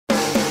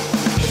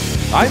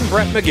I'm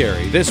Brett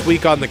McGarry. This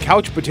week on The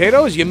Couch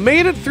Potatoes, you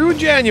made it through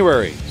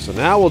January. So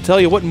now we'll tell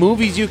you what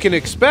movies you can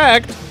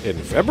expect in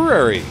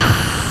February.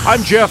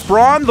 I'm Jeff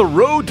Braun. The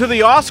road to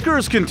the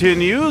Oscars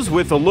continues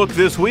with a look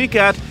this week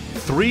at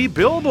Three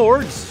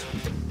Billboards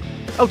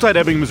Outside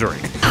Ebbing, Missouri.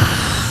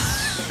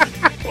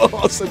 We'll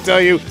also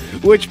tell you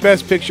which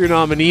Best Picture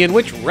nominee and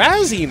which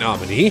Razzie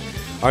nominee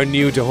are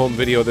new to home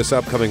video this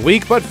upcoming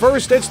week. But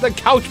first, it's the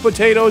Couch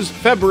Potatoes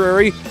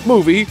February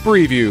movie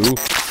preview.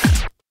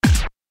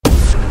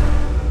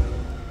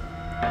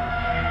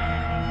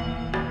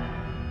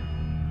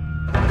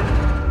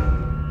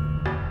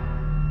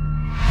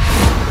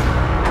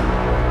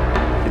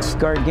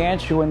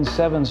 Gargantuan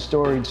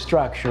 7-storied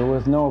structure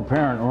with no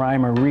apparent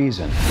rhyme or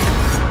reason.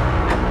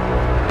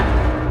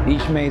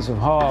 Each maze of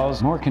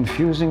halls more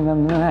confusing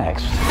than the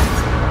next.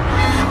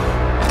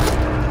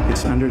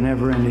 It's under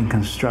never-ending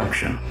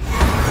construction.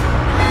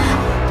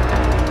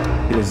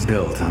 It is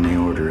built on the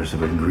orders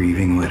of a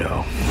grieving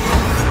widow.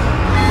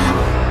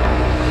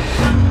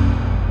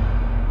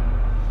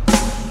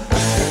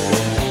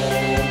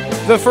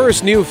 The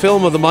first new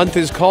film of the month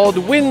is called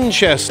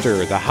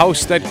Winchester, The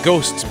House That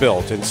Ghosts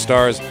Built. It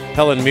stars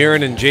Helen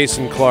Mirren and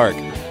Jason Clarke.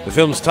 The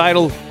film's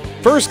title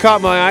first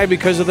caught my eye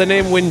because of the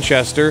name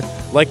Winchester,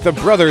 like the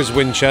brothers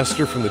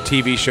Winchester from the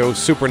TV show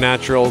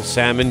Supernatural,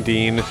 Sam and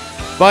Dean.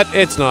 But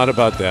it's not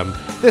about them.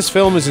 This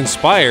film is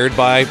inspired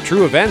by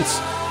true events,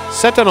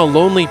 set on a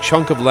lonely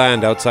chunk of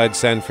land outside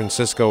San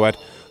Francisco at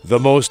the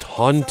most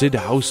haunted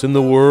house in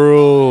the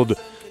world,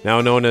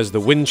 now known as the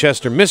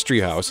Winchester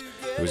Mystery House.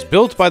 It was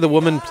built by the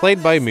woman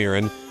played by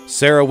Mirren,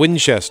 Sarah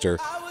Winchester,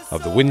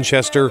 of the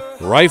Winchester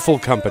Rifle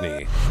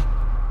Company.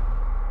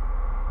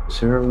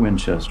 Sarah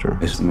Winchester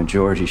is the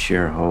majority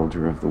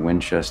shareholder of the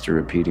Winchester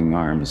Repeating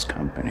Arms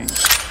Company.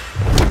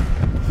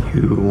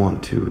 You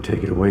want to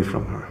take it away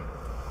from her?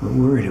 We're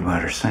worried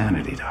about her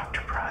sanity,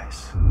 Dr.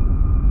 Price.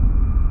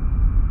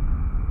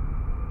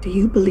 Do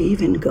you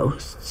believe in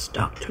ghosts,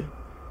 Doctor?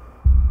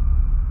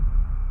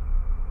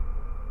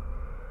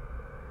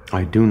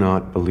 I do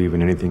not believe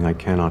in anything I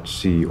cannot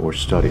see or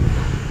study.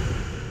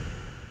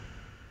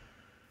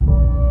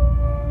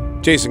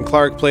 Jason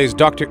Clarke plays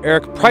Dr.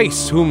 Eric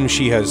Price, whom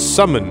she has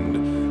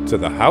summoned to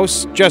the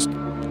house. Just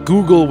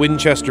Google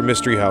Winchester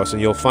Mystery House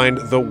and you'll find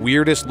the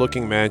weirdest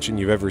looking mansion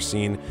you've ever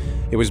seen.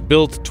 It was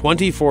built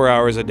 24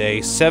 hours a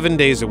day, 7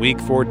 days a week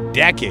for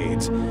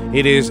decades.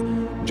 It is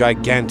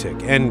gigantic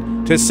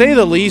and, to say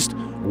the least,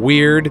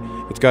 weird.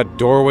 It's got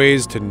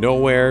doorways to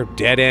nowhere,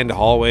 dead-end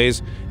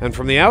hallways, and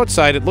from the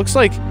outside it looks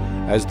like,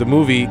 as the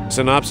movie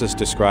synopsis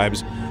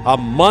describes, a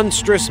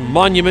monstrous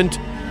monument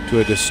to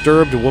a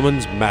disturbed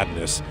woman's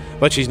madness.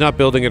 But she's not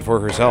building it for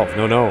herself,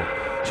 no.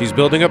 She's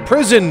building a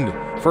prison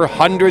for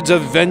hundreds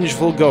of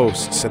vengeful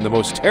ghosts, and the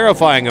most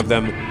terrifying of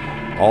them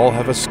all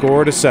have a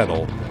score to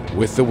settle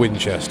with the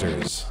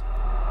Winchesters.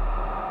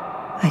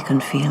 I can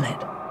feel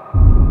it.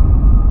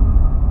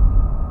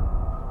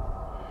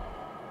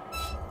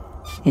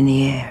 In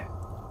the air,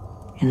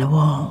 in the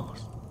walls.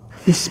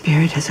 This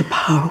spirit has a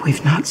power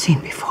we've not seen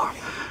before.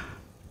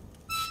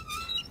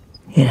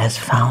 It has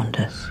found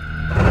us.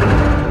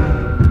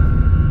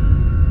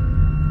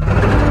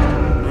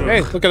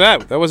 Hey, look at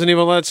that. That wasn't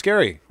even that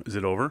scary. Is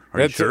it over?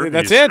 Are you sure?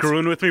 That's Are you it.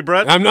 Screwing with me,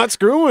 Brett? I'm not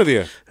screwing with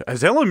you.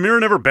 Has Helen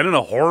Mirren ever been in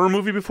a horror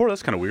movie before?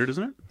 That's kind of weird,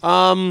 isn't it?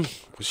 Was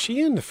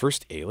she in the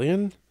first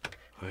Alien?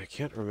 I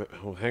can't remember.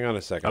 Oh, hang on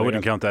a second. I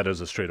wouldn't count that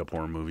as a straight-up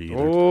horror movie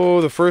either.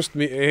 Oh, the first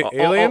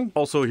Alien?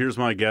 Also, here's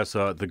my guess.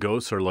 The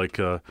ghosts are like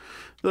the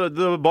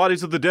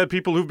bodies of the dead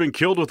people who've been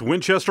killed with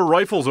Winchester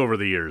rifles over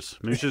the years.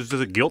 Maybe it's just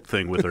a guilt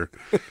thing with her.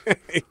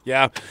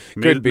 Yeah,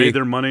 could be. Made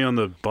their money on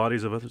the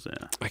bodies of others.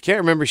 Yeah. I can't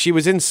remember. She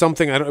was in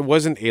something. It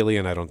wasn't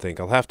Alien, I don't think.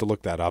 I'll have to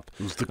look that up.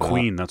 It was the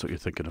Queen. That's what you're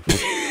thinking of.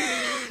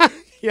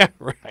 Yeah,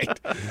 right.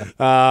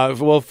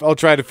 Well, I'll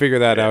try to figure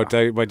that out.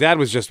 My dad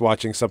was just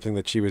watching something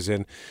that she was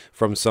in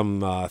from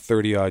some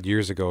 30-odd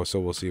years ago, so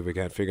we'll see if we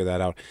can't figure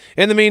that out.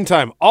 In the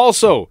meantime,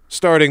 also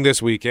starting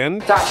this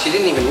weekend... Doc, she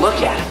didn't even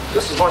look at it.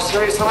 This is more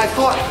serious than I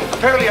thought.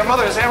 Apparently your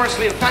mother is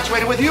amorously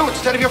infatuated with you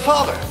instead of your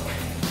father.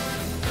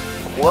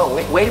 Whoa,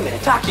 wait a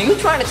minute. Doc, are you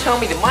trying to tell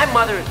me that my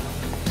mother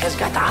has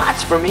got the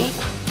hots for me?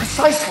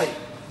 Precisely.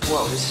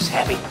 Whoa, this is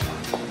heavy.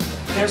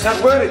 There's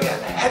that word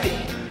again, heavy.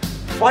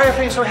 Why are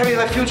things so heavy in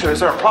the future? Is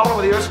there a problem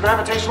with the Earth's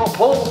gravitational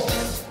pull?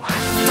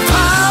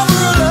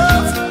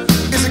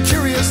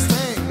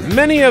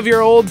 Many of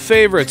your old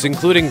favorites,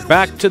 including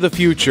Back to the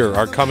Future,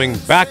 are coming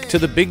back to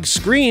the big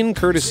screen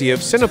courtesy of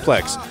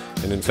Cineplex.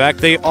 And in fact,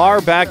 they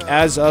are back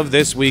as of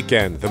this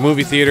weekend. The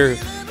movie theater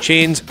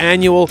chain's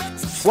annual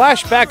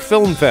Flashback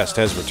Film Fest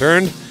has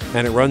returned,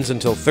 and it runs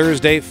until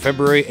Thursday,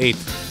 February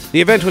 8th. The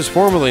event was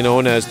formerly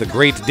known as the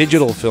Great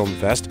Digital Film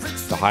Fest,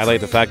 to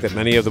highlight the fact that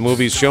many of the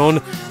movies shown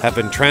have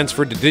been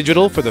transferred to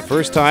digital for the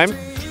first time.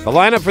 The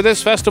lineup for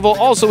this festival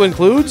also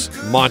includes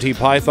Monty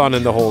Python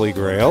and the Holy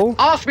Grail.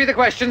 Ask me the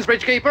questions,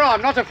 Bridgekeeper.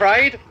 I'm not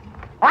afraid.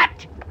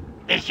 What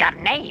is your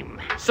name?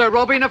 Sir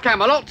Robin of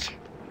Camelot.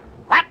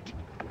 What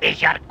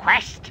is your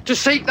quest? To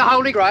seek the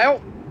Holy Grail.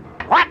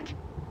 What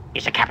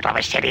is the capital of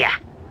Assyria?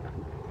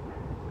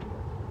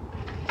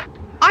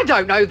 I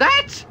don't know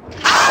that.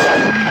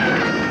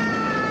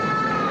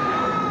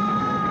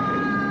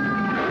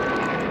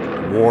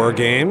 War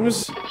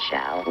games.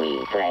 Shall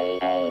we play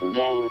a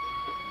game?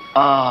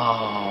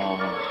 Oh.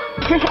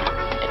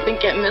 I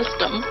think I missed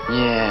them.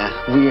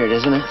 Yeah, weird,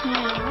 isn't it?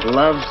 Yeah.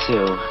 Love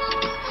to.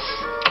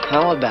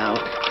 How about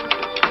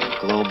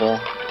global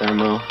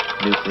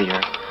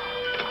thermonuclear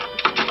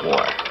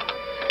war?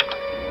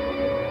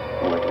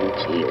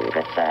 Wouldn't you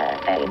prefer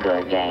a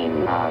good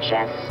game of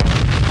chess?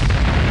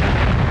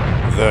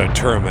 The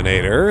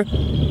Terminator.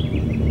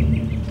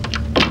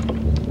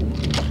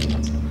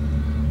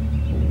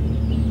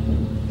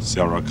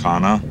 Sarah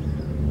Connor.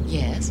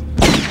 Yes.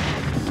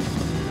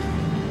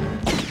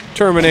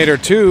 Terminator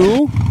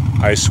 2.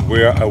 I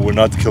swear I will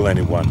not kill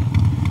anyone.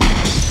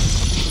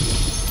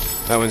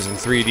 That one's in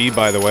 3D,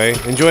 by the way.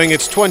 Enjoying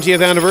its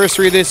 20th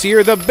anniversary this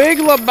year, The Big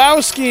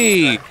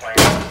Lebowski.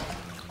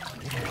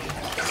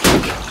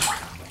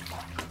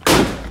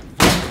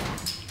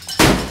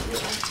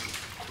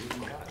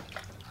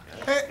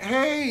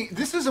 Hey,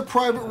 this is a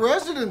private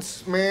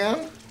residence,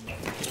 man.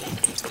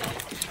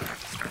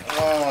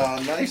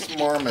 Oh, nice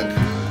marmot.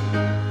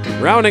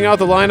 Rounding out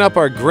the lineup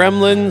are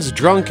Gremlins,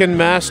 Drunken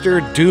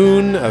Master,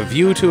 Dune, A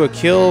View to a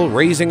Kill,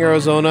 Raising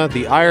Arizona,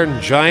 The Iron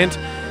Giant,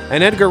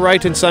 and Edgar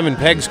Wright and Simon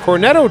Pegg's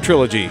Cornetto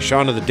trilogy,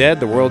 Shaun of the Dead,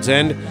 The World's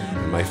End,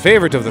 and my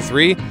favorite of the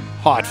three,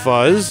 Hot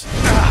Fuzz.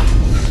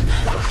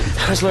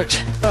 How's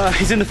Lurch?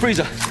 He's in the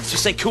freezer. Did you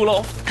say cool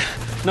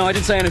off? No, I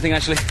didn't say anything,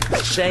 actually.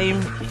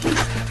 Shame.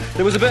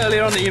 There was a bit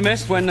earlier on that you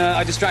missed when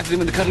I distracted him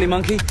with the cuddly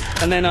monkey,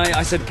 and then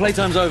I said,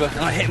 playtime's over, and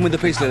I hit him with the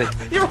peace lily.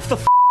 You're off the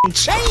f***ing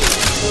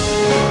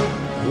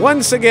chain!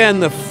 Once again,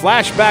 the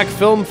Flashback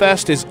Film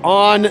Fest is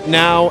on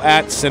now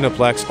at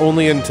Cineplex,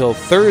 only until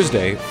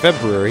Thursday,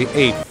 February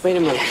 8th. Wait a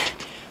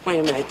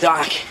minute,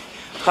 Doc.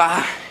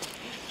 Are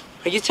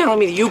you telling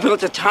me that you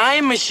built a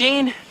time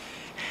machine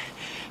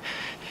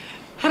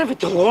out of a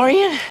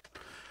DeLorean?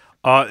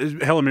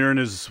 Helen Mirren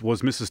was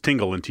Mrs.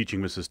 Tingle in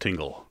Teaching Mrs.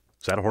 Tingle.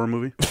 Is that a horror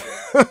movie?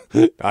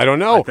 I don't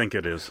know. I think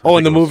it is. Oh,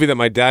 and the movie that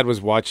my dad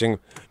was watching,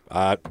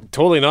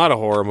 totally not a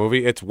horror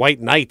movie. It's White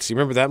Knights. You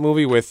remember that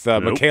movie with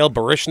Mikhail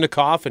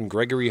Baryshnikov and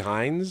Gregory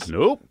Hines?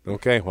 Nope.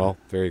 Okay, well,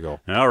 there you go.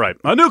 All right.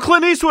 A new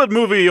Clint Eastwood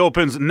movie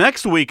opens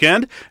next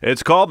weekend.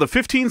 It's called The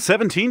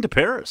 1517 to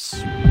Paris.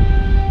 There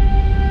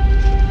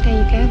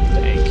you go.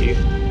 Thank you.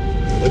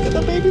 Look at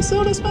the baby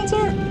soda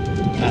dispenser.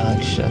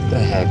 Alex, shut the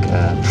heck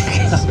up.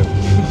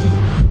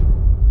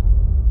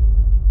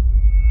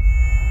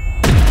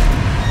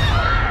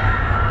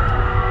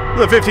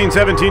 The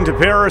 1517 to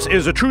Paris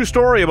is a true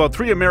story about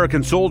three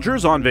American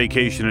soldiers on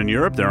vacation in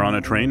Europe. They're on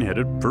a train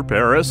headed for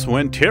Paris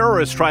when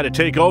terrorists try to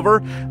take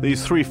over.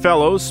 These three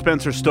fellows,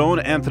 Spencer Stone,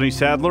 Anthony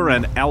Sadler,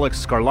 and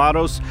Alex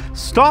Skarlatos,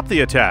 stop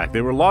the attack.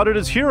 They were lauded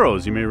as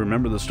heroes. You may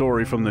remember the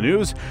story from the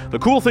news. The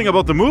cool thing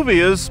about the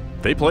movie is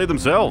they play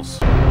themselves.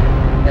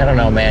 I don't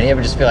know, man. You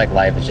ever just feel like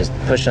life is just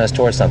pushing us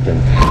towards something,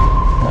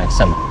 like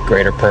some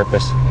greater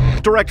purpose?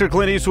 Director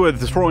Clint Eastwood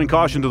is throwing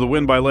caution to the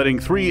wind by letting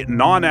three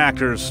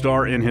non-actors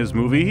star in his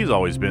movie. He's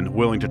always been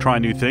willing to try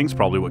new things,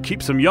 probably what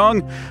keeps him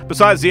young.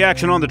 Besides the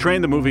action on the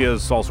train, the movie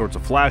has all sorts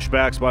of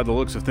flashbacks by the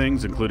looks of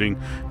things,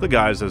 including the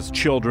guys as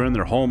children,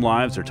 their home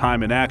lives, their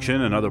time in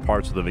action, and other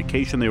parts of the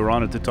vacation they were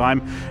on at the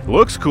time. It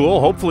looks cool.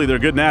 Hopefully they're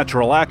good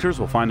natural actors.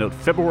 We'll find out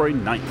February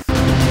 9th.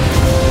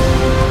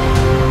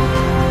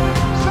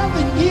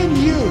 Something in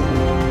you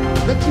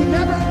that you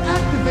never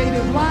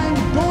activated lying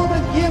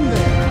dormant in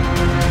there.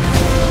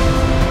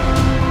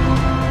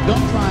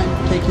 Don't try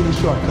and take any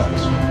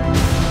shortcuts.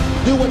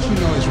 Do what you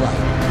know is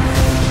right.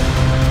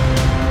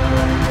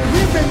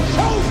 We've been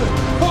chosen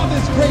for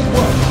this great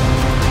work.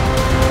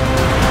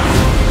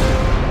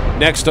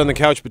 Next on the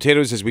Couch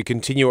Potatoes, as we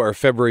continue our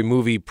February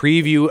movie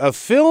preview, a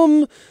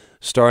film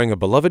starring a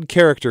beloved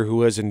character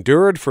who has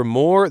endured for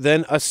more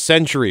than a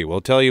century.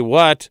 We'll tell you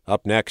what.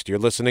 Up next, you're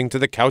listening to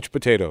the Couch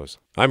Potatoes.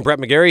 I'm Brett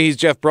McGarry. He's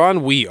Jeff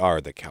Braun. We are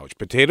the Couch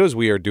Potatoes.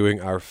 We are doing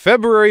our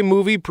February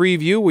movie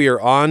preview. We are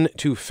on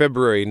to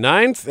February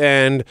 9th,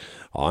 and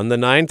on the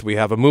 9th, we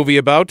have a movie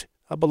about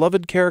a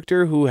beloved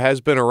character who has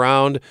been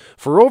around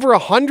for over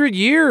 100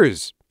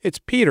 years. It's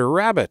Peter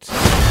Rabbit.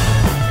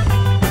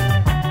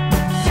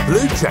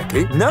 Blue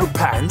jacket, no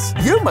pants.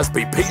 You must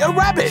be Peter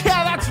Rabbit.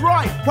 Yeah, that's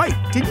right. Wait,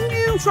 didn't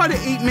you try to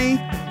eat me?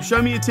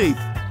 Show me your teeth.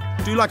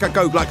 Do like a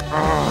go, like.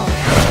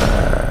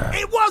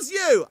 It was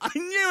you. I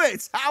knew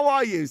it. How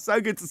are you? So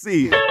good to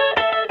see you.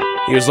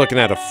 He was looking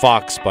at a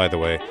fox, by the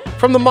way.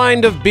 From the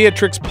mind of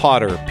Beatrix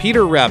Potter,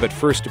 Peter Rabbit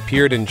first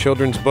appeared in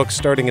children's books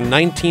starting in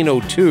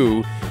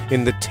 1902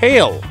 in The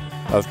Tale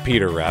of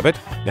Peter Rabbit.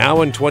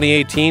 Now in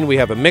 2018, we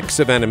have a mix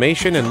of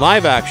animation and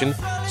live action,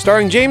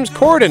 starring James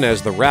Corden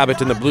as the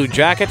rabbit in the blue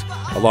jacket,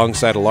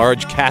 alongside a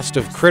large cast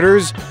of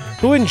critters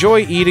who enjoy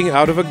eating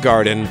out of a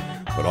garden,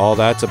 but all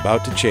that's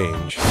about to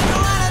change.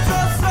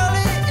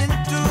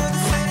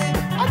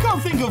 I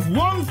can't think of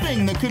one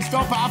thing that could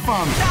stop our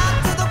fun.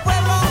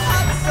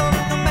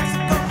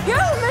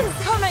 Humans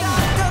coming!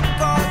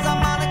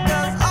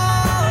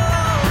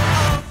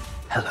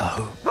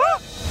 Hello.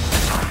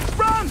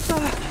 Run!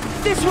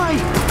 This way!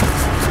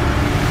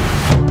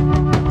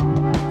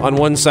 On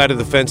one side of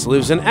the fence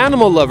lives an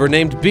animal lover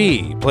named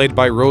Bee, played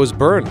by Rose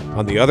Byrne.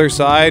 On the other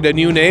side, a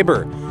new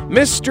neighbor,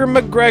 Mr.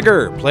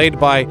 McGregor, played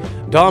by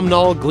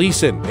Domhnall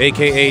Gleeson,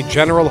 aka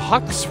General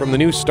Hux from the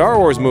new Star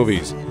Wars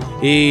movies.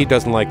 He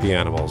doesn't like the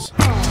animals.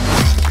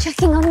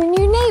 Checking on the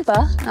new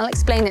neighbour. I'll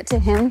explain it to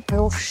him. We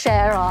all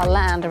share our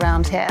land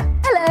around here.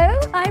 Hello,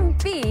 I'm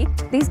Bee.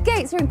 These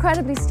gates are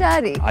incredibly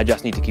sturdy. I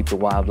just need to keep the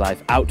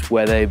wildlife out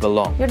where they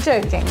belong. You're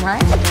joking,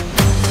 right?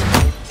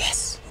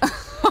 Yes.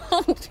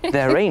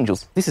 They're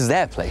angels. This is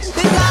their place.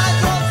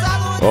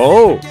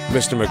 Oh,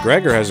 Mr.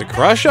 McGregor has a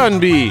crush on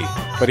Bee,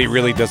 but he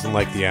really doesn't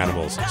like the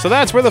animals. So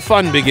that's where the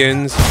fun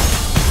begins.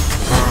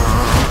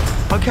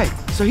 Okay,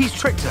 so he's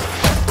tricked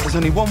her. There's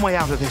only one way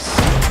out of this.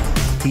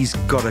 He's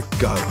gotta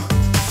go.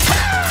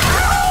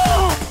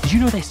 Did you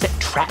know they set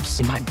traps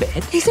in my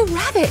bed? He's a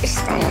rabbit.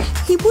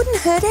 He wouldn't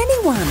hurt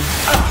anyone.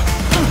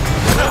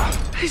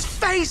 His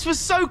face was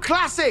so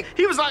classic.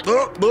 He was like...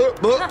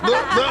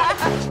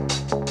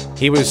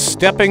 He was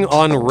stepping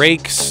on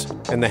rakes,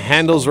 and the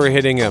handles were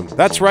hitting him.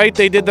 That's right,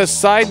 they did the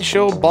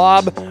Sideshow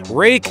Bob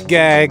rake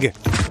gag.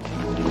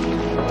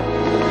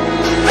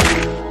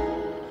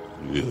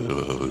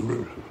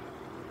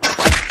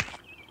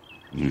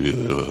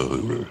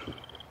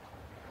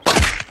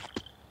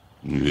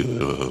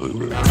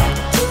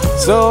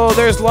 So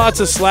there's lots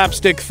of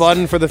slapstick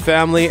fun for the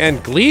family,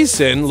 and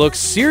Gleeson looks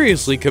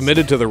seriously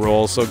committed to the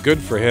role, so good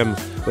for him.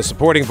 The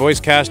supporting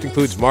voice cast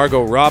includes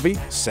Margot Robbie,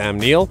 Sam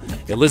Neill,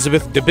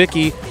 Elizabeth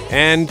Debicki,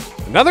 and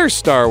another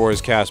Star Wars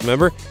cast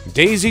member,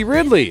 Daisy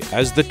Ridley,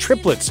 as the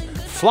triplets,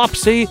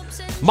 Flopsy,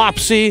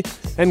 Mopsy,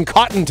 and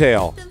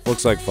Cottontail.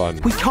 Looks like fun.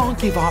 We can't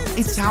give up.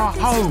 It's our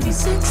home.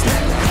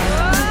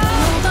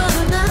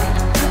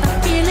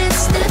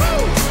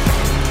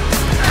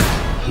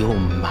 You're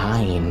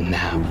mine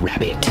now,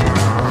 rabbit.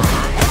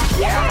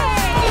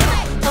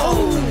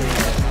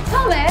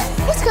 Thomas,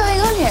 what's going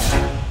on here?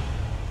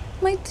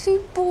 My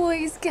two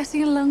boys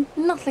getting along.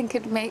 Nothing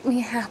could make me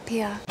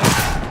happier.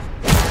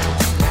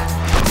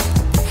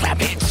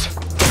 Rabbits.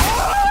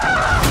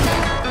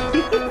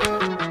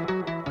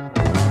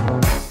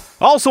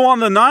 Also on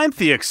the 9th,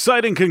 the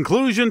exciting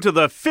conclusion to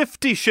the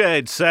 50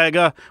 Shades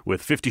saga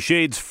with 50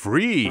 Shades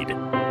Freed.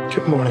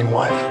 Good morning,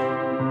 wife.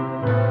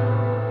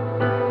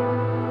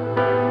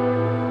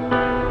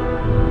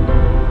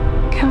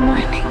 Good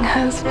morning,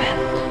 husband.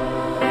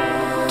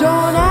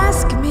 Don't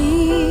ask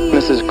me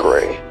Mrs.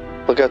 Gray,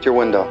 look out your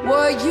window.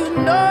 what you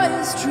know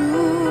is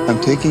true. I'm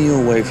taking you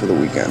away for the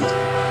weekend.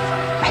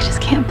 I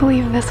just can't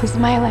believe this is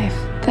my life,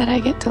 that I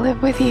get to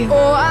live with you.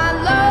 Oh, I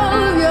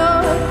love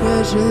your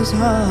precious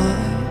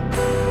heart.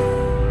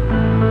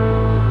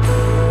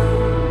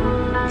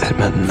 It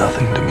meant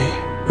nothing to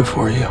me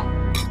before you.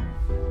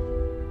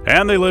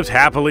 And they lived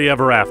happily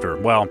ever after.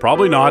 Well,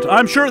 probably not.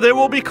 I'm sure there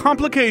will be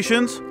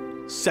complications.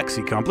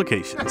 Sexy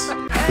complications.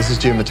 This is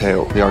Jim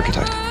Mateo, the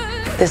architect.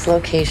 This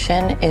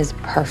location is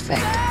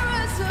perfect.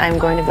 I'm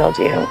going to build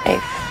you a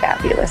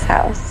fabulous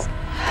house.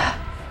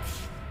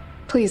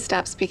 Please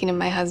stop speaking to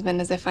my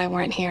husband as if I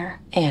weren't here.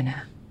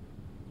 Anna.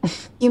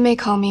 You may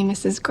call me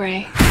Mrs.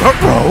 Gray.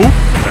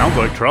 Uh-oh. Sounds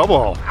like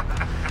trouble.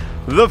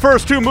 The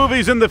first two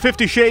movies in the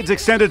 50 Shades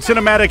Extended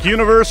Cinematic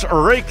Universe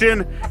raked in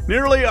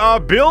nearly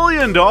 $1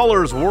 billion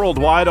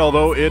worldwide,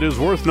 although it is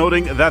worth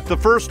noting that the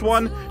first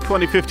one,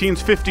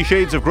 2015's 50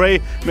 Shades of Grey,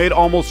 made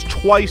almost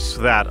twice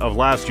that of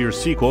last year's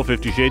sequel,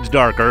 50 Shades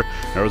Darker.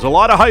 There was a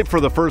lot of hype for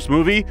the first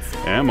movie,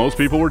 and most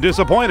people were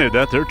disappointed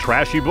that their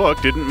trashy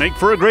book didn't make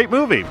for a great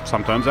movie.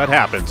 Sometimes that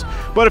happens.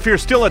 But if you're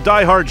still a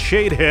diehard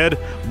Shade head,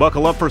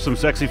 buckle up for some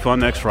sexy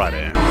fun next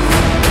Friday.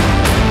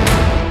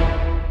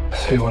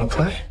 So you want to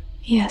play?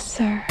 Yes,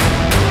 sir.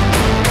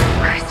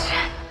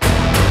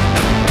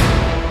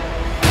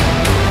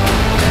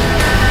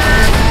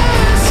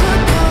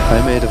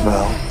 I made a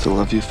vow to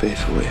love you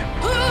faithfully,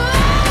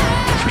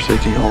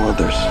 forsaking all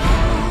others,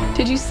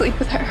 Did you sleep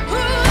with her?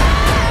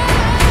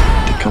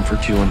 to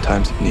comfort you in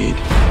times of need,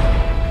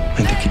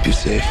 and to keep you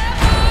safe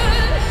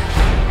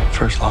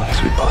for as long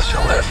as we both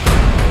shall live.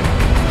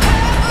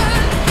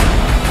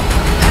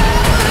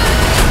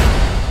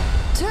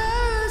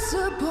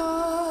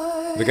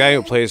 The guy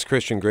who plays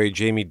Christian Grey,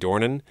 Jamie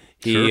Dornan,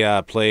 he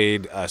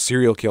played a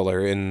serial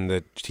killer in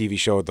the TV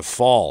show The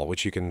Fall,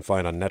 which you can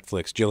find on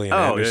Netflix. Gillian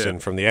Anderson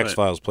from The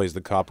X-Files plays the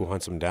cop who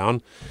hunts him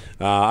down.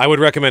 I would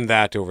recommend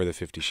that over the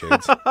 50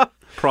 Shades.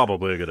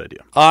 Probably a good idea.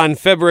 On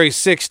February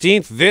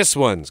 16th, this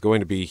one's going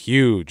to be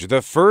huge.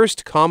 The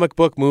first comic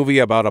book movie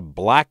about a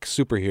black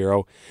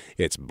superhero.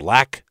 It's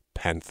Black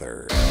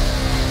Panther.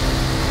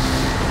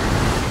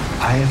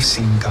 I have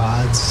seen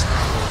gods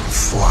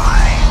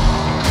fly.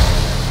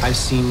 I've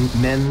seen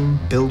men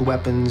build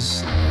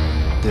weapons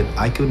that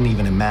I couldn't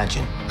even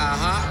imagine.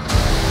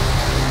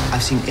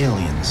 I've seen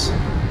aliens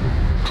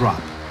drop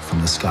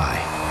from the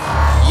sky.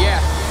 Yeah.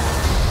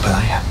 But I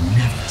have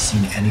never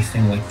seen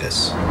anything like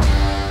this.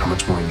 How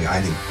much more are you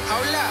hiding?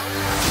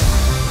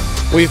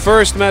 We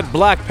first met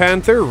Black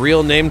Panther,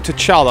 real name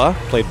T'Challa,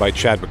 played by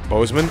Chadwick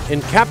Boseman,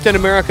 in Captain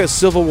America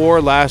Civil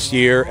War last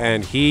year,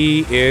 and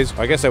he is,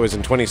 I guess that was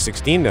in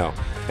 2016 now,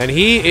 and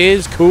he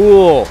is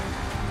cool.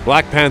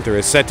 Black Panther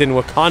is set in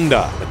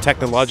Wakanda, a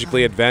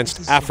technologically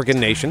advanced African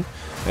nation.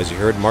 As you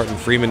heard Martin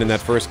Freeman in that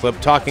first clip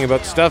talking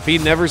about stuff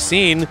he'd never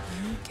seen.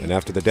 And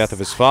after the death of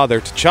his father,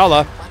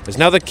 T'Challa is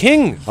now the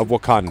king of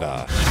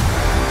Wakanda.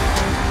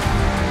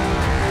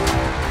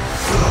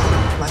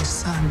 My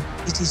son,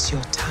 it is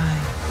your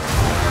time.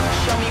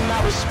 Show me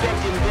my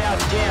respect and bow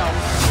down.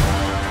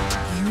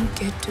 You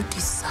get to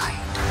decide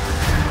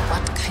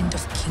what kind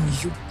of king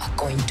you are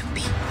going to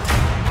be.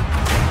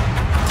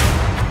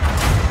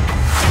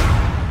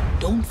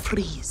 Don't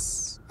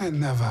freeze. I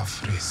never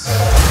freeze.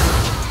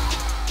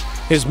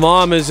 His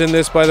mom is in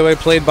this, by the way,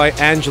 played by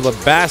Angela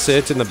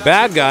Bassett, and the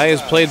bad guy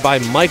is played by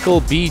Michael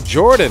B.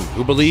 Jordan,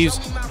 who believes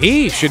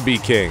he should be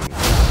king.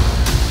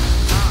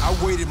 I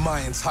waited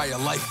my entire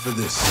life for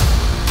this.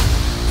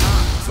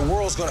 The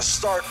world's gonna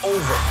start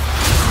over.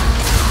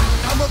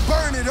 I'ma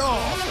burn it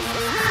all.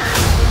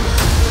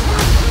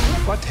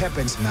 What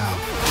happens now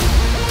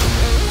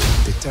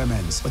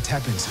determines what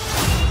happens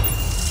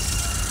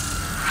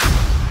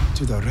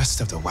to the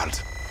rest of the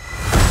world.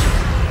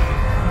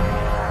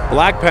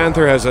 Black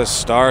Panther has a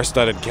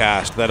star-studded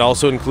cast that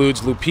also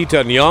includes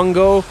Lupita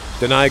Nyong'o,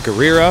 Denai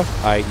Guerrera,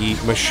 i.e.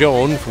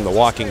 Michonne from The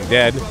Walking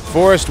Dead,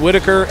 Forrest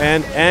Whitaker,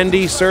 and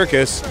Andy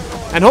Serkis.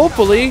 And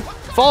hopefully,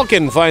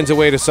 Falcon finds a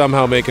way to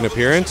somehow make an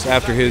appearance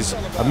after his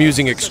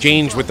amusing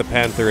exchange with the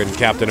Panther in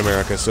Captain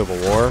America Civil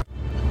War.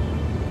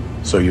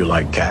 So you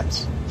like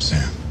cats,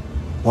 Sam?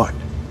 What?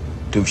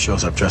 Dude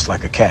shows up dressed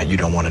like a cat. You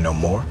don't want to know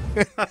more?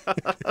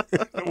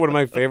 One of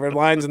my favorite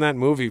lines in that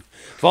movie.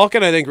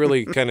 Falcon, I think,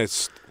 really kind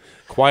of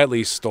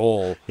quietly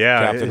stole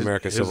Captain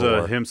America Civil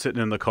War. Him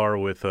sitting in the car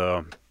with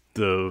the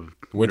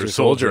Winter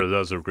Soldier. That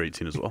was a great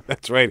scene as well.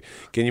 That's right.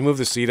 Can you move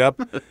the seat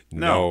up?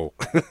 No.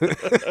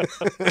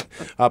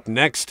 Up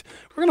next,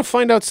 we're going to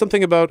find out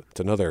something about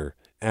another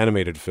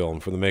animated film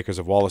from the makers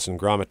of Wallace and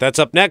Gromit. That's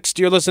up next.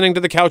 You're listening to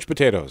The Couch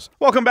Potatoes.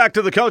 Welcome back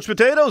to The Couch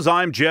Potatoes.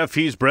 I'm Jeff.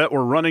 He's Brett.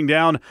 We're running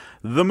down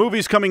the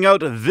movies coming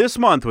out this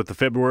month with the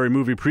February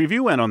movie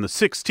preview. And on the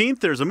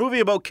 16th, there's a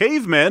movie about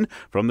cavemen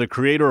from the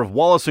creator of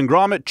Wallace and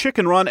Gromit,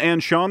 Chicken Run,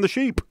 and Shaun the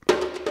Sheep.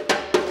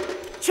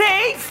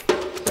 Chief!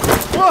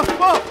 Whoa,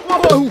 whoa,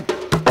 whoa!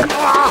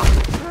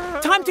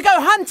 Time to go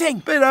hunting!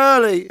 Bit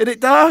early. Is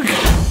it dark?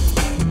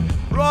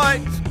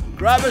 Right.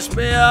 Grab a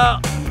spear.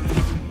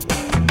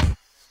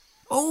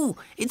 Oh,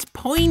 it's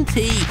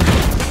pointy.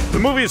 The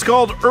movie is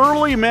called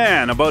Early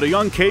Man, about a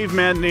young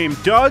caveman named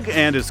Doug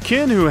and his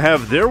kin who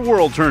have their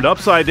world turned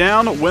upside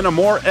down when a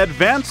more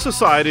advanced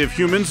society of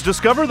humans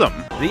discover them.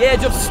 The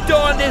age of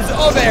stone is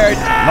over.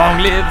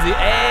 Long live the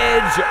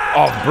age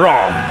of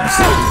bronze.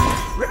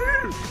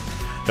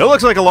 It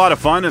looks like a lot of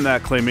fun in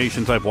that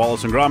claymation-type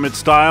Wallace and Gromit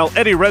style.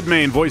 Eddie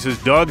Redmayne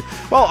voices Doug,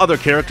 while other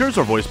characters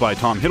are voiced by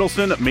Tom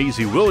Hiddleston,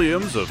 Maisie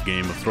Williams of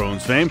Game of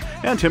Thrones fame,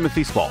 and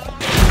Timothy Spall.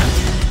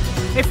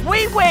 If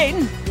we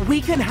win,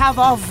 we can have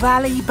our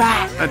valley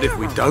back. And if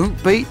we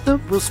don't beat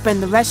them? We'll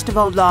spend the rest of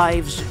our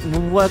lives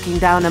working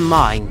down a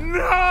mine.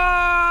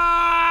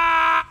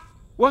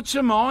 What's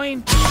a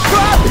mine?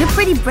 You're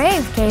pretty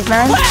brave,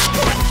 caveman.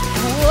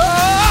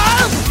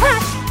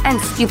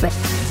 And stupid.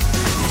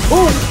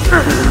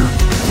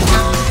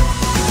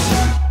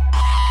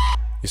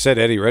 You said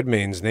Eddie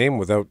Redmayne's name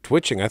without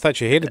twitching. I thought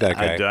you hated that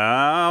guy.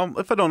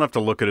 If I don't have to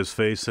look at his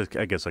face,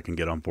 I guess I can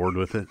get on board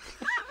with it.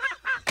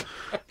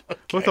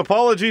 With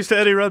apologies to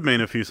Eddie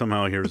Redmayne if he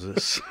somehow hears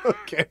this.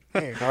 Okay.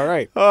 All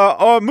right.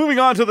 Moving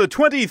on to the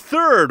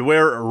 23rd,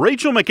 where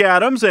Rachel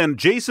McAdams and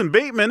Jason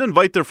Bateman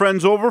invite their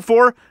friends over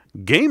for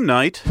game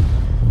night.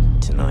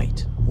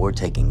 Tonight, we're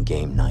taking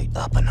game night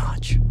up a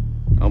notch.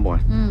 Oh, boy.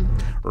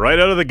 Right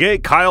out of the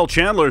gate, Kyle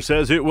Chandler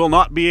says it will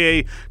not be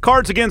a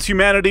Cards Against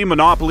Humanity,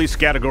 Monopoly,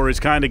 Categories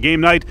kind of game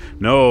night.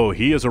 No,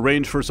 he has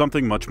arranged for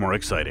something much more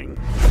exciting.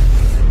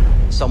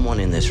 Someone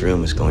in this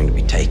room is going to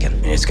be taken,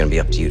 and it's going to be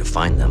up to you to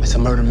find them. It's a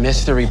murder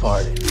mystery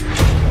party.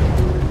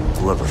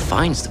 Whoever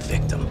finds the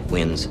victim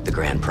wins the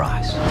grand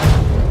prize.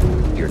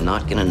 You're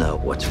not going to know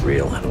what's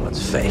real and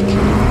what's fake.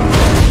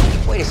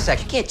 Wait a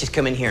sec, you can't just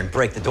come in here and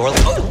break the door.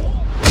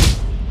 Oh!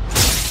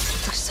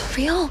 Looks so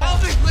real.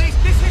 Help me, please.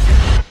 This is...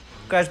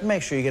 Guys,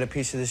 make sure you get a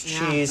piece of this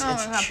cheese.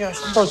 It's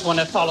just... First one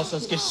that follows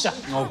us gets shot.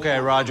 Okay,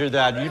 roger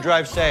that. You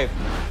drive safe.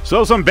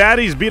 So some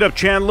baddies beat up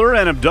Chandler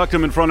and abduct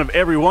him in front of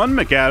everyone.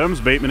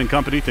 McAdams, Bateman, and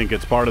company think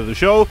it's part of the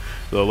show.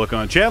 The look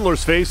on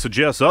Chandler's face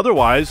suggests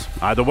otherwise.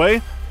 Either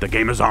way, the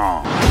game is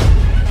on.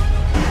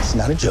 It's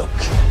not a joke.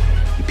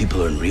 You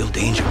people are in real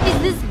danger.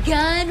 Is this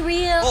gun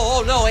real?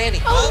 Oh, no, Annie.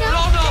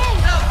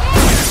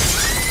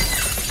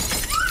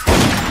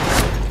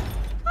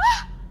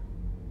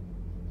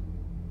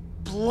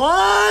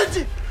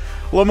 Blood?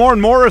 Lamorne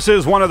Morris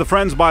is one of the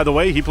friends, by the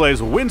way. He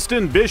plays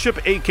Winston Bishop,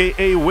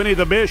 a.k.a. Winnie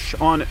the Bish,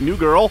 on New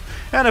Girl.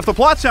 And if the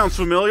plot sounds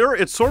familiar,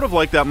 it's sort of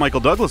like that Michael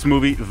Douglas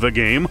movie, The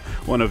Game,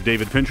 one of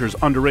David Fincher's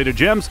underrated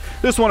gems.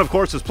 This one, of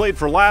course, is played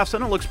for laughs,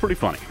 and it looks pretty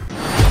funny.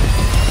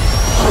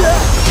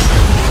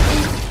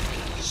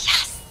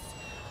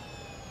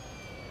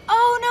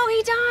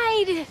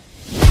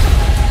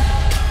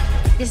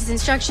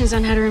 instructions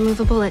on how to remove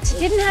a bullet.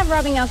 He didn't have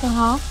rubbing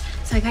alcohol,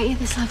 so I got you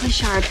this lovely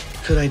shard.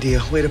 Good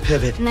idea. Way to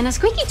pivot. And then a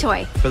squeaky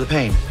toy. For the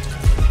pain.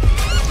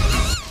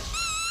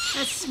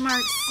 That's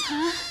smart,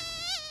 huh?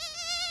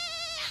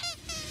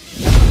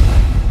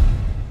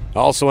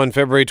 Also on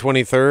February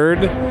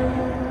 23rd,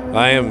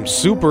 I am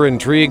super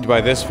intrigued by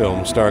this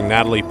film starring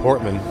Natalie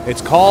Portman.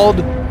 It's called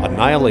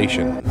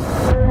Annihilation.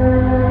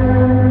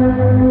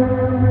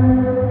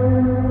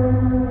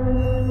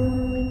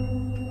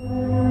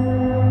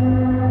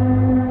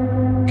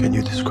 Can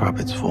you describe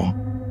its form?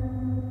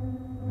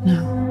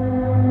 No.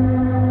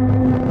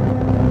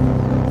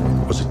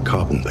 Was it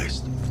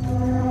carbon-based?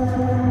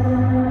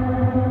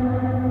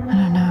 I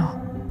don't know.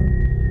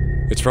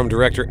 It's from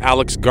director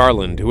Alex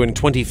Garland, who in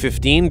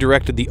 2015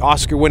 directed the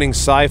Oscar-winning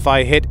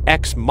sci-fi hit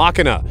Ex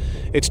Machina.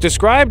 It's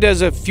described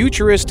as a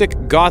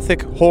futuristic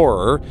gothic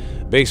horror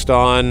based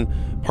on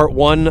part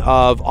one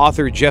of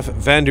author Jeff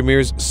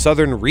Vandermeer's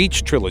Southern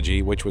Reach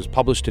trilogy, which was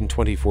published in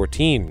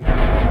 2014.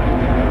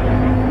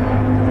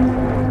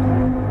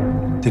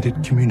 Did it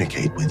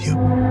communicate with you?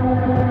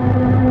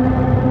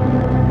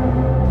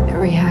 It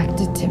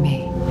reacted to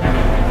me.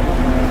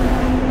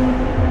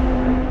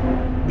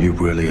 You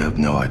really have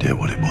no idea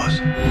what it was.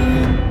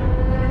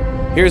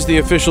 Here's the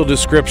official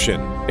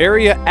description.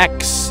 Area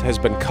X has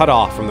been cut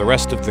off from the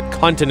rest of the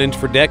continent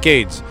for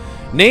decades.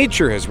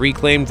 Nature has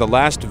reclaimed the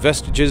last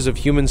vestiges of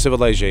human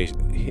civilization.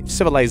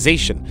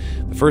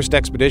 The first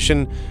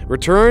expedition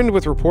returned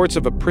with reports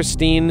of a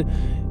pristine,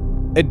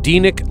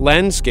 Edenic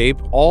landscape.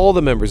 All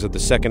the members of the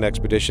second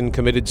expedition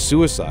committed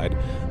suicide.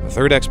 The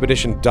third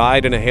expedition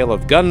died in a hail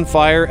of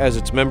gunfire as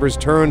its members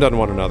turned on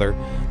one another.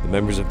 The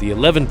members of the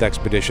 11th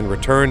expedition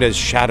returned as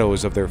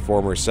shadows of their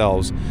former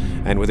selves,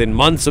 and within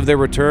months of their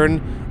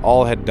return,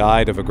 all had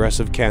died of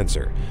aggressive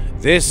cancer.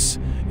 This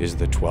is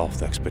the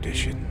 12th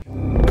expedition.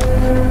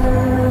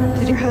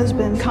 Did your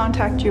husband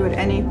contact you at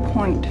any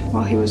point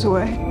while he was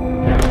away?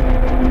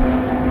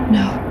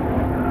 No.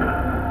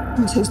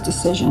 It was his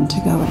decision to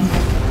go in.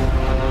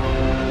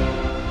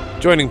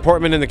 Joining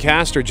Portman in the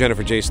cast are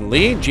Jennifer Jason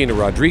Leigh, Gina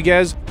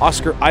Rodriguez,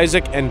 Oscar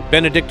Isaac, and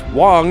Benedict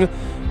Wong.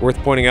 Worth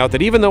pointing out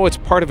that even though it's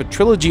part of a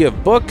trilogy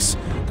of books,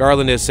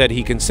 Garland has said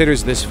he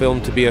considers this film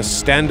to be a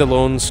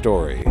standalone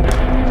story.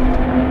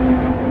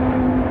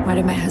 Why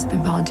did my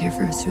husband volunteer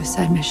for a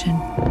suicide mission?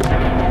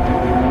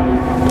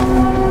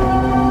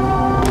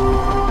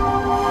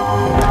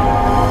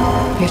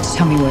 You have to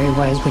tell me where he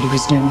was, what he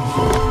was doing.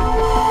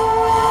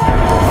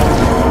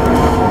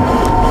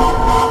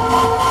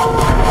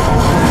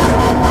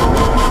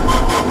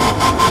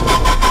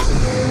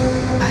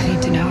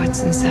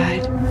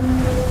 Inside.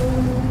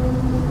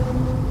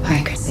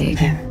 I could save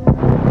him.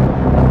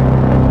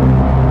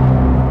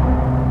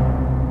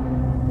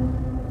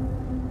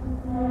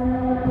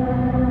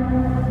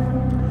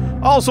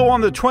 Also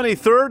on the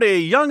 23rd, a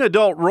young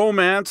adult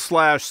romance /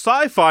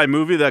 sci-fi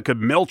movie that could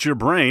melt your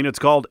brain. It's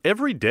called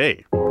Every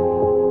Day.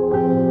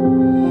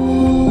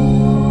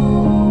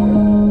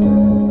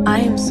 I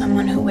am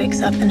someone who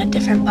wakes up in a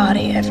different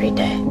body every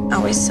day.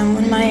 Always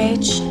someone my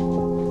age.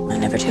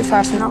 Never too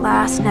far from the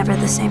last, never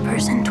the same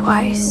person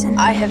twice. And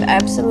I have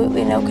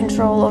absolutely no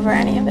control over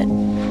any of it.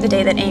 The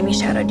day that Amy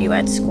shadowed you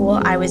at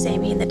school, I was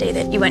Amy. And the day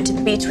that you went to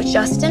the beach with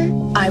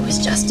Justin, I was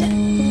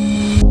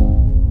Justin.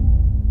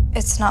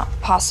 It's not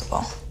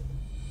possible.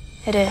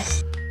 It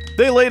is.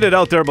 They laid it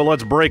out there, but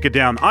let's break it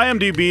down.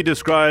 IMDb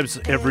describes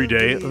Every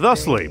Day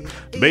thusly.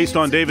 Based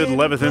on David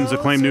Levithan's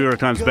acclaimed New York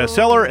Times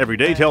bestseller, Every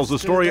Day tells the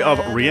story of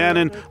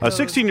Rhiannon, a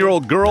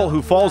 16-year-old girl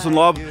who falls in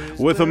love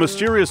with a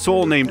mysterious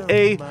soul named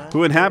A,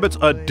 who inhabits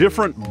a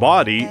different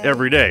body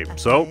every day.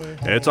 So,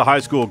 it's a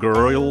high school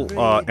girl,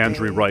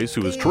 Andrea Rice,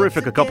 who was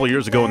terrific a couple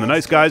years ago in The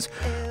Nice Guys,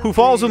 who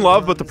falls in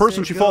love, but the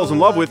person she falls in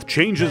love with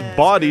changes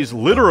bodies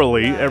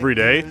literally every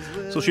day.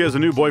 So she has a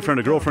new boyfriend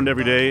or girlfriend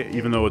every day,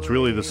 even though it's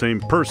really the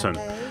same person.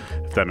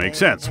 If that makes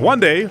sense. One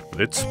day,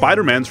 it's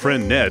Spider-Man's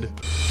friend Ned.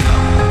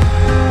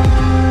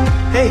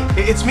 Hey,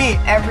 it's me.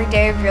 Every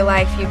day of your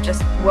life, you've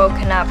just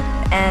woken up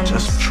and...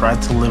 just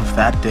tried to live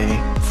that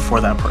day for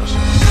that person.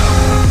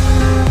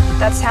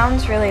 That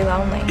sounds really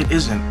lonely. It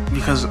isn't,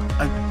 because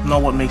I know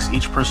what makes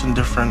each person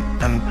different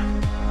and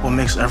what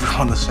makes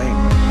everyone the same.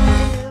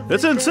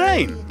 It's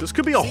insane. This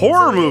could be a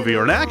horror movie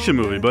or an action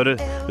movie, but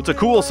it's a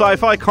cool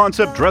sci-fi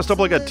concept dressed up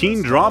like a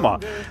teen drama.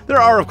 There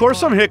are, of course,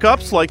 some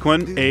hiccups, like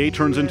when A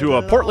turns into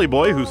a portly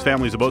boy whose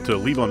family's about to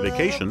leave on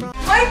vacation.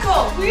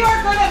 Michael, we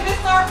are going to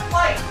miss our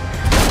flight.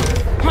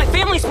 My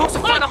family's supposed to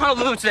fly to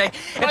Honolulu today.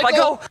 And if I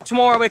go,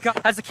 tomorrow I wake up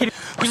as a kid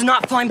who's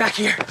not flying back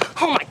here.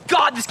 Oh my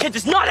God, this kid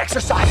does not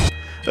exercise.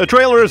 The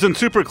trailer isn't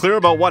super clear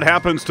about what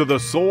happens to the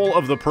soul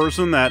of the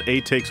person that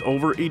A takes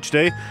over each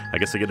day. I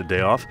guess they get a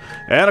day off.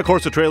 And of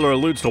course the trailer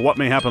alludes to what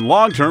may happen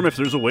long term if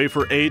there's a way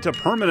for A to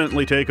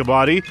permanently take a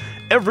body.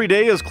 Every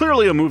Day is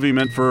clearly a movie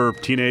meant for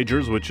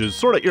teenagers, which is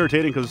sort of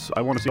irritating because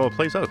I want to see how it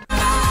plays out.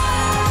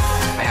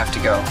 I have to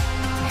go.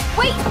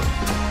 Wait!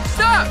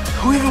 Stop!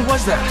 Who even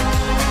was that?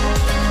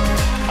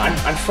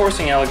 I'm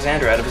forcing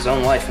Alexander out of his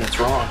own life, and it's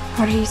wrong.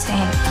 What are you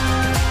saying?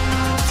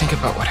 Think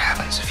about what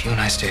happens if you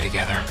and I stay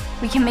together.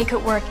 We can make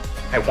it work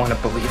I want to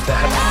believe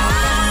that.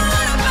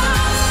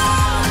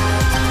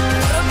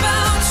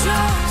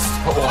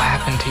 What will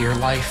happen to your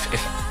life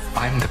if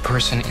I'm the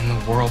person in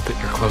the world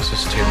that you're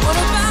closest to?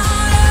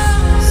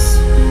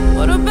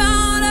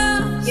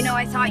 You know,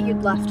 I thought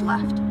you'd left.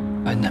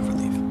 I'd never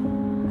leave.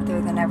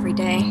 Other than every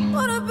day.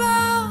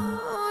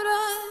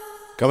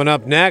 Coming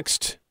up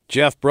next,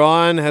 Jeff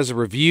Braun has a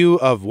review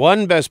of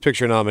one Best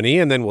Picture nominee,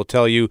 and then we'll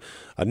tell you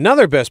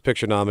another Best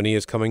Picture nominee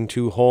is coming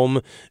to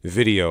home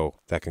video.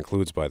 That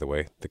concludes, by the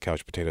way, the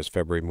Couch Potatoes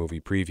February movie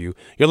preview.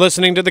 You're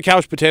listening to the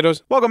Couch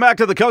Potatoes. Welcome back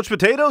to the Couch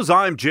Potatoes.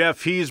 I'm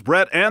Jeff, he's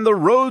Brett, and the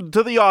road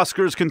to the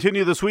Oscars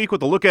continue this week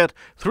with a look at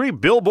Three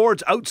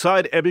Billboards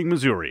Outside Ebbing,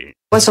 Missouri.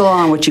 What's the law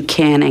on what you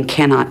can and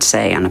cannot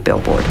say on a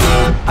billboard?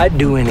 I'd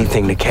do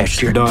anything to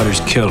catch your daughter's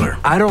killer.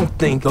 I don't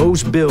think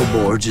those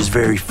billboards is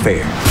very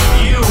fair.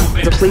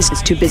 The police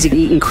is too busy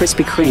eating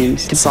Krispy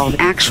Kremes to solve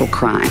actual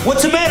crime.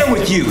 What's the matter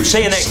with you?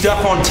 Saying that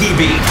stuff on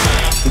TV.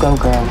 Go,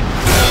 girl.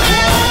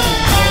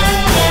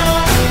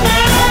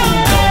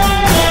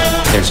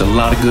 There's a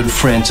lot of good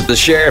friends at the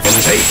sheriff.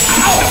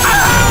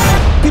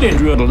 You didn't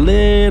drill a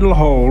little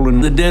hole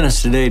in the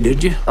dentist today,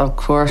 did you? Of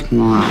course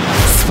not.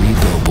 Three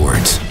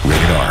Billboards,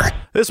 rated R.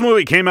 This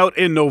movie came out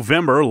in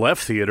November,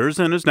 left theaters,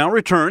 and is now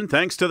returned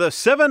thanks to the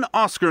 7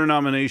 Oscar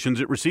nominations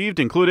it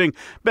received, including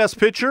Best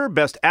Picture,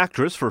 Best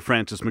Actress for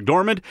Frances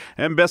McDormand,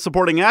 and Best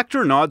Supporting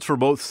Actor nods for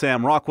both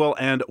Sam Rockwell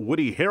and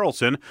Woody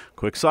Harrelson.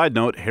 Quick side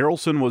note,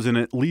 Harrelson was in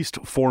at least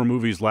 4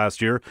 movies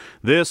last year.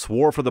 This,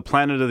 War for the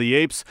Planet of the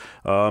Apes,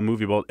 a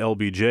movie about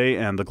LBJ,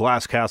 and The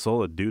Glass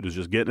Castle. A dude is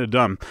just getting it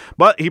done.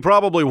 But he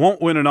probably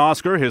won't win an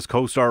Oscar. His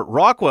co-star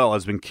Rockwell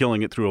has been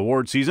killing it through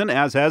award season,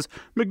 as has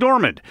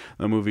McDormand.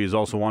 The movie has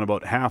also won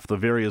about half the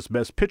various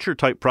Best Picture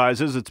type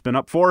prizes it's been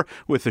up for,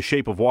 with The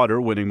Shape of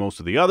Water winning most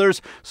of the others,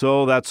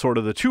 so that's sort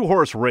of the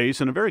 2-horse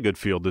race in a very good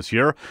field this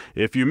year.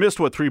 If you missed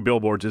what Three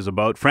Billboards is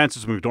about,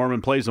 Frances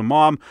McDormand plays a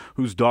mom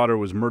whose daughter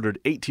was murdered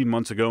 18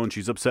 months ago, and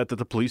she's upset that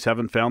the police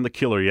haven't found the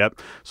killer yet.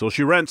 So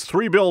she rents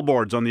 3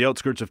 billboards on the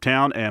outskirts of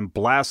town and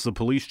blasts the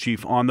police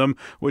chief on them,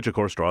 which of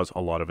course draws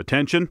a lot of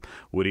attention.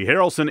 Woody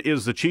Harrelson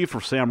is the chief,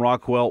 for Sam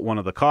Rockwell, one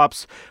of the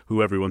cops,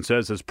 who everyone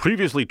says has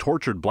previously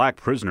tortured black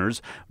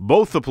prisoners.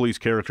 Both the police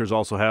characters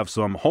also have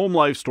some home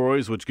life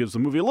stories, which gives the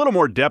movie a little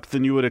more depth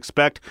than you would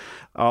expect,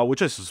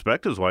 which I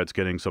suspect is why it's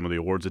getting some of the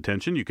awards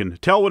attention. You can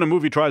tell when a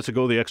movie tries to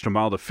go the extra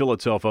mile to fill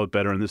itself out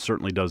better, and this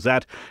certainly does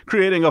that,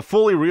 creating a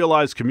fully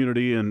realized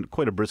community in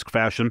quite a brisk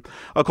fashion.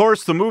 Of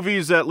course, the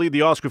movies that lead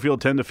the Oscar field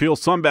tend to feel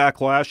some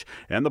backlash,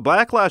 and the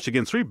backlash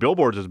against Three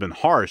Billboards has been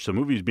harsh. The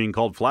movie's being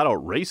called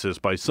flat-out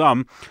racist by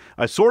some.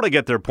 I sort of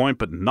get their point,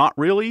 but not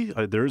really.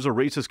 There is a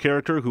racist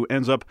character who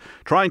ends up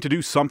trying to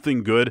do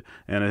something good,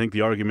 and I think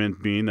the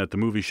argument being that the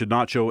movie should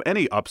not show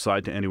any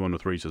upside to anyone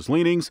with racist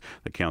leanings.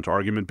 The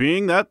counter-argument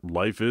being that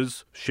life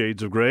is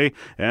shades of gray,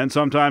 and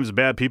sometimes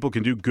bad people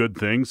can do good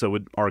things. I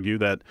would argue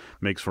that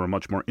makes for a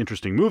much more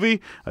interesting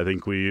movie. I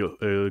think we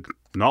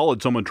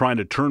acknowledge someone trying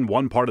to turn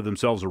one part of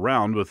themselves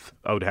around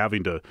without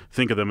having to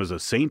think of them as a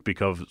saint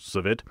because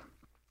of it.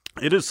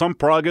 It is some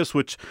progress,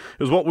 which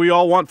is what we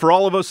all want for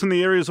all of us in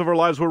the areas of our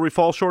lives where we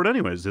fall short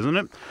anyways, isn't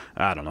it?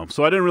 I don't know.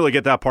 So I didn't really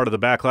get that part of the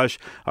backlash.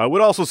 I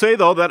would also say,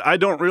 though, that I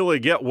don't really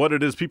get what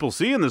it is people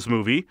see in this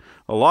movie.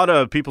 A lot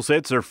of people say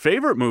it's their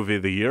favorite movie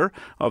of the year.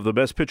 Of the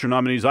Best Picture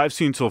nominees I've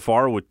seen so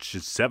far, which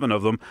is 7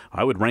 of them,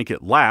 I would rank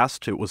it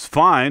last. It was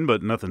fine,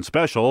 but nothing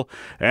special.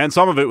 And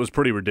some of it was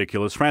pretty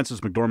ridiculous.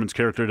 Frances McDormand's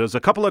character does a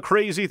couple of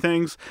crazy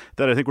things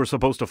that I think we're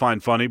supposed to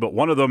find funny, but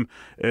one of them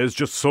is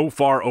just so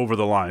far over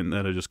the line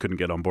that I just couldn't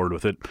get on board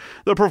with it.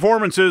 The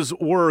performances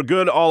were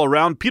good all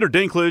around. Peter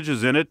Dinklage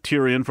is in it,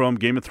 Tyrion from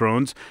Game of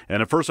Thrones,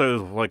 and at first I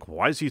was like,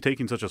 why is he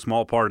taking such a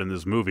small part in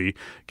this movie,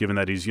 given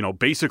that he's,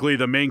 basically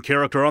the main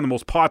character on the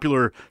most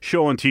popular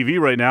show on TV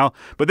right now?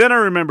 But then I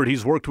remembered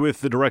he's worked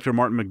with the director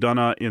Martin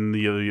McDonagh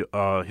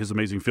in his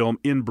amazing film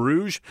In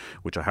Bruges,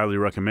 which I highly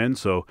recommend,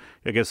 so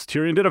I guess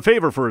Tyrion did a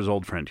favor for his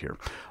old friend here.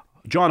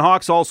 John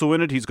Hawke's also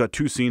in it. He's got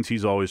 2 scenes.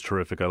 He's always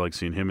terrific. I like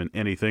seeing him in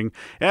anything.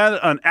 And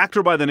an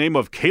actor by the name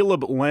of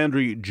Caleb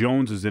Landry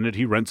Jones is in it.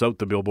 He rents out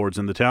the billboards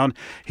in the town.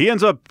 He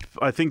ends up,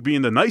 I think,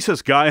 being the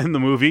nicest guy in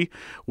the movie,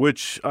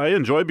 which I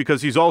enjoy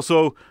because he's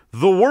also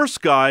the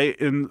worst guy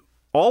in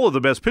all of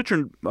the Best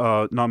Picture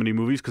nominee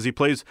movies, because he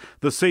plays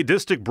the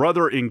sadistic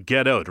brother in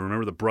Get Out.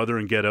 Remember the brother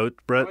in Get Out,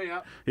 Brett? Oh,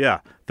 yeah. Yeah,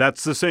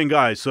 that's the same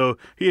guy. So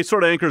he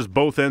sort of anchors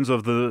both ends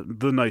of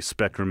the nice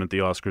spectrum at the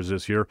Oscars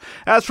this year.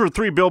 As for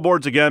Three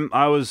Billboards, again,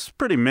 I was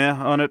pretty meh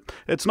on it.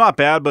 It's not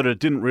bad, but it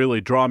didn't really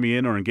draw me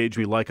in or engage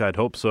me like I'd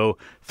hoped. So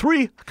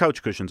 3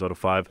 couch cushions out of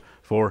 5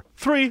 for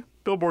Three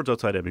Billboards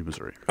Outside Ebbing,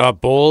 Missouri. A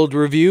bold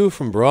review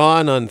from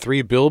Braun on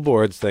Three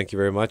Billboards. Thank you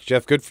very much,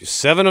 Jeff. Good.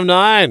 7 of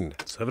 9.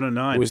 7 of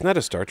 9. Oh, isn't that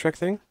a Star Trek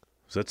thing?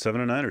 Is that 7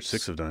 of 9 or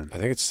 6 of 9? I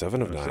think it's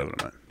 7 of 9. 7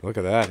 of 9. Look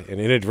at that. An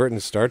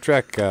inadvertent Star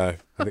Trek. I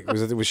think,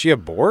 was she a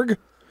Borg?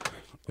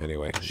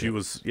 Anyway. She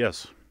was,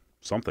 yes,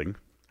 something.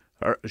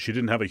 She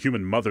didn't have a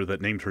human mother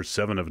that named her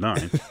 7 of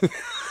 9.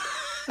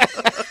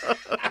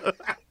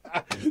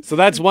 So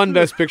that's one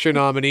Best Picture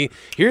nominee.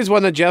 Here's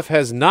one that Jeff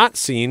has not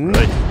seen.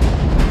 Right.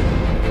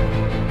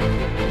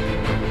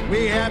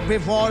 We have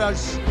before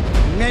us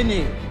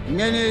many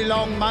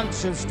long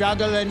months of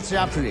struggle and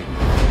suffering.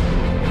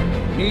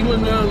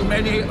 Even though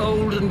many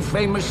old and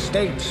famous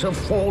states have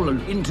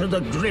fallen into the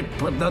grip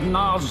of the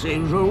Nazi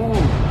rule,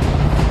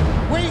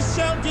 we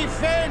shall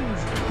defend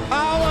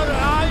our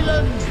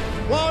island,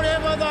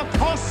 whatever the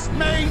cost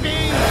may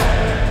be.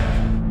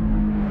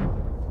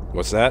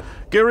 What's that?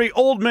 Gary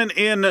Oldman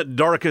in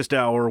Darkest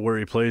Hour, where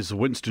he plays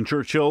Winston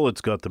Churchill. It's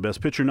got the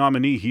Best Picture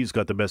nominee. He's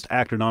got the Best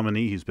Actor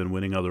nominee. He's been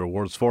winning other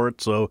awards for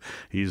it, so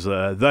he's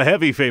the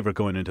heavy favorite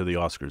going into the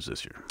Oscars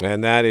this year.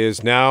 And that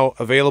is now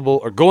available,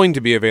 or going to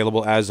be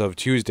available as of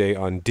Tuesday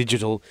on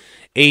digital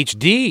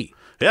HD.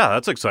 Yeah,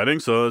 that's exciting.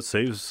 So it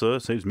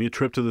saves me a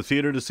trip to the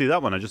theater to see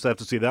that one. I just have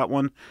to see that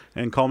one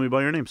and Call Me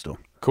By Your Name still.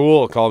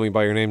 Cool. Call Me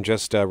By Your Name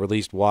just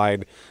released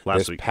wide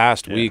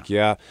past week.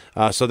 Yeah.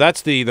 So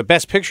that's the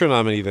Best Picture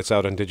nominee that's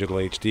out on digital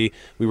HD.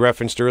 We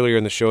referenced earlier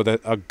in the show that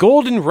a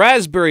Golden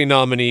Raspberry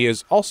nominee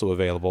is also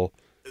available.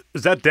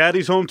 Is that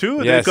Daddy's Home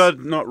too? Yes. They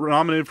got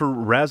nominated for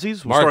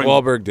Razzies? Mark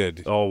Wahlberg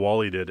did. Oh,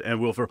 Wally did. And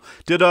Will Ferrell.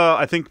 Did,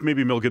 I think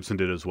maybe Mel Gibson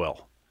did as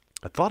well.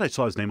 I thought I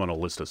saw his name on a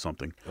list of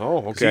something. Oh,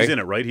 okay. He's in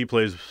it, right? He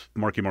plays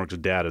Marky Mark's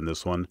dad in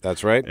this one.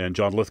 That's right. And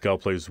John Lithgow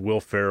plays Will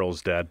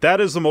Ferrell's dad.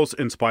 That is the most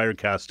inspired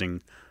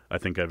casting I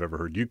think I've ever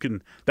heard.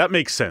 That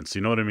makes sense.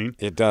 You know what I mean?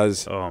 It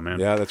does. Oh, man.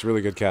 Yeah, that's really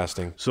good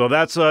casting. So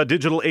that's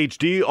digital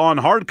HD. On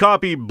hard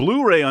copy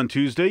Blu-ray on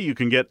Tuesday, you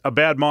can get A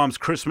Bad Mom's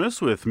Christmas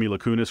with Mila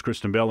Kunis,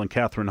 Kristen Bell, and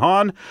Kathryn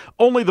Hahn.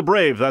 Only the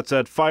Brave. That's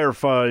that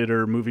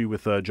firefighter movie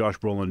with Josh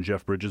Brolin and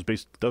Jeff Bridges.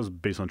 That was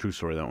based on true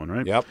story, that one,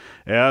 right? Yep.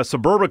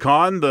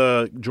 Suburbicon,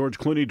 the George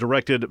Clooney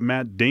directed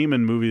Matt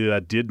Damon movie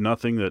that did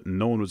nothing, that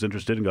no one was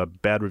interested in,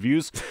 got bad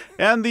reviews.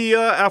 And the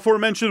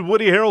aforementioned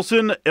Woody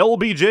Harrelson,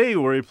 LBJ,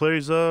 where he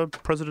plays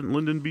President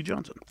Lyndon B.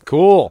 Johnson.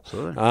 Cool.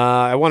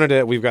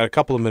 We've got a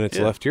couple of minutes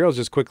left here. I'll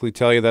just quickly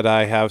tell you that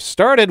I have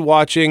started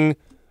watching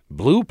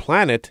Blue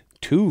Planet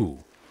 2.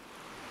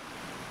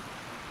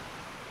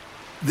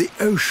 The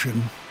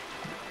ocean,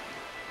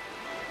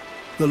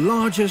 the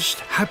largest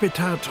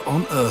habitat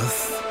on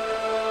Earth.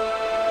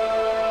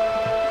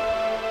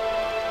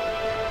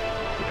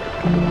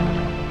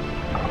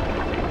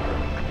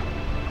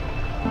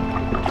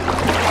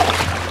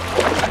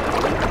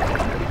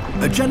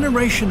 A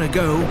generation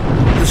ago,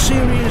 the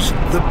series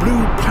The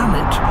Blue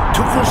Planet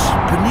took us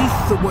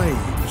beneath the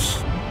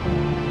waves.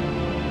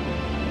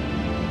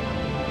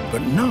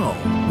 But now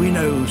we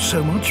know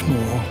so much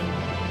more.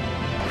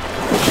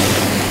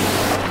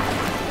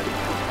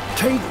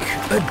 Take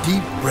a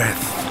deep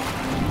breath.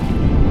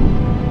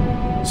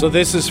 So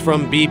this is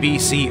from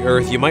BBC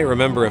Earth. You might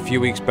remember a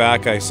few weeks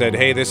back I said,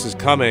 hey, this is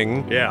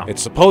coming. Yeah.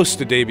 It's supposed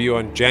to debut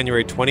on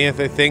January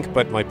 20th, I think,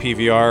 but my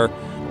PVR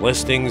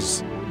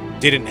listings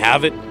didn't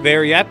have it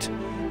there yet.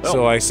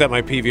 So I set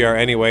my PVR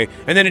anyway.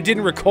 And then it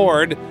didn't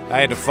record. I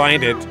had to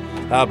find it.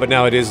 But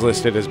now it is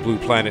listed as Blue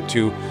Planet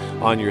 2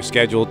 on your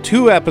schedule.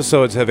 2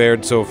 episodes have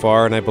aired so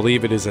far, and I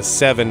believe it is a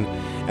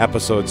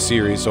 7-episode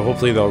series. So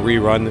hopefully they'll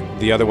rerun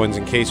the other ones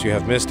in case you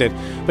have missed it.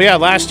 But yeah,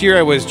 last year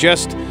I was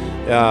just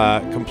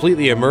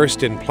completely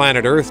immersed in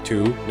Planet Earth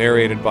 2,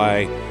 narrated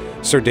by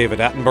Sir David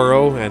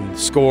Attenborough and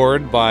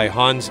scored by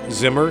Hans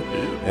Zimmer.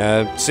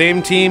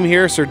 Same team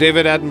here. Sir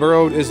David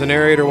Attenborough is the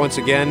narrator once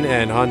again,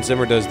 and Hans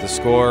Zimmer does the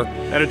score.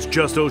 And it's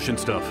just ocean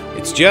stuff.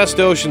 It's just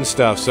ocean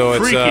stuff. So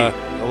Freaky. It's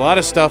a lot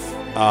of stuff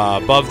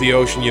above the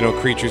ocean,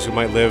 creatures who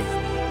might live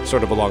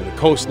sort of along the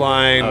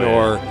coastline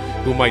or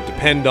who might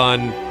depend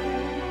on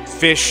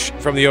fish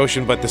from the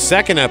ocean. But the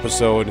second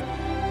episode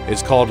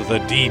is called The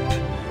Deep.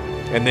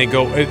 And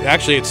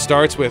it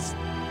starts with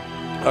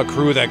a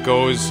crew that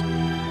goes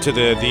to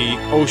the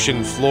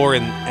ocean floor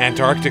in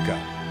Antarctica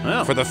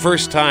for the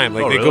first time.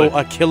 They go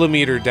a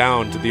kilometer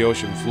down to the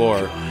ocean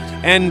floor.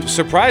 And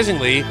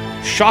surprisingly,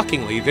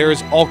 shockingly,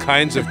 there's all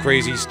kinds of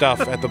crazy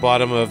stuff at the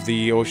bottom of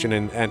the ocean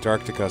in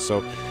Antarctica.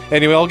 So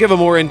anyway, I'll give a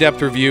more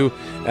in-depth review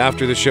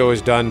after the show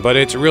is done, but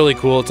it's really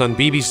cool. It's on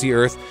BBC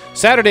Earth,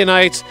 Saturday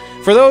nights,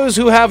 for those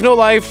who have no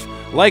life,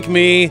 like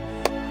me,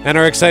 and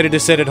are excited to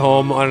sit at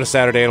home on a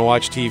Saturday and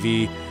watch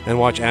TV and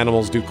watch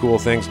animals do cool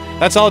things.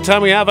 That's all the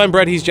time we have. I'm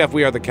Brett, he's Jeff,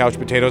 we are the Couch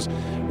Potatoes.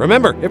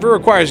 Remember, if it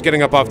requires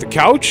getting up off the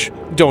couch,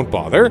 don't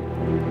bother.